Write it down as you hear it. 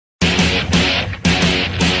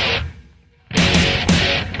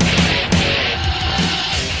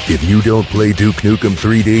If you don't play Duke Nukem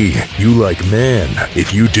 3D, you like man.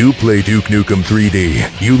 If you do play Duke Nukem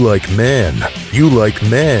 3D, you like man. You like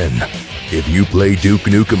man. If you play Duke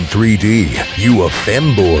Nukem 3D, you a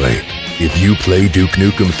femboy. If you play Duke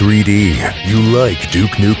Nukem 3D, you like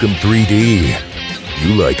Duke Nukem 3D.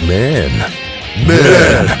 You like man.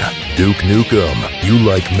 Man! Duke Nukem, you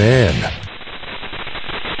like man.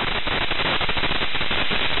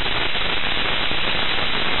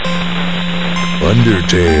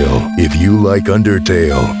 Undertale. If you like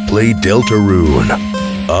Undertale, play Deltarune.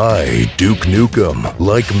 I, Duke Nukem,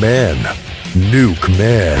 like man. Nuke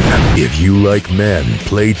man. If you like men,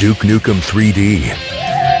 play Duke Nukem 3D.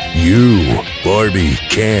 You, Barbie,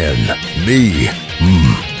 can. Me.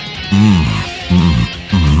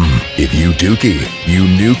 If you Dookie, you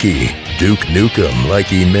Nukie. Duke Nukem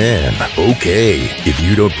likey man. Okay. If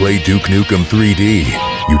you don't play Duke Nukem 3D,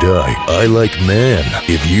 you die. I like man.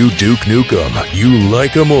 If you Duke Nukem, you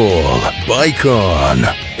like 'em all. Bicon.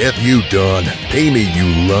 F you done. Pay me, you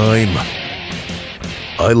lime.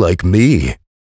 I like me.